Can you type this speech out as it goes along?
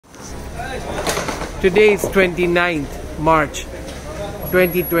Today is 29th March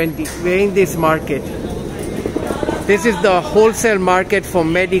 2020. We're in this market. This is the wholesale market for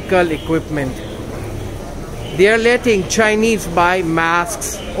medical equipment. They are letting Chinese buy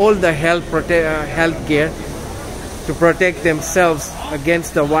masks, all the health gear to protect themselves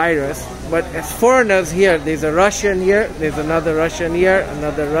against the virus. But as foreigners here, there's a Russian here, there's another Russian here,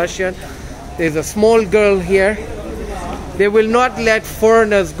 another Russian. There's a small girl here. They will not let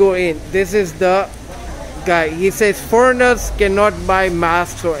foreigners go in. This is the guy. He says foreigners cannot buy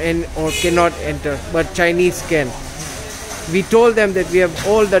masks or cannot enter, but Chinese can. We told them that we have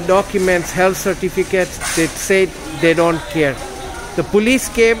all the documents, health certificates. They said they don't care. The police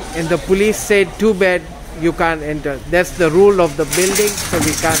came and the police said, too bad, you can't enter. That's the rule of the building, so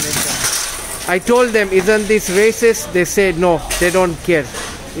we can't enter. I told them, isn't this racist? They said no, they don't care.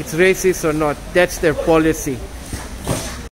 It's racist or not. That's their policy.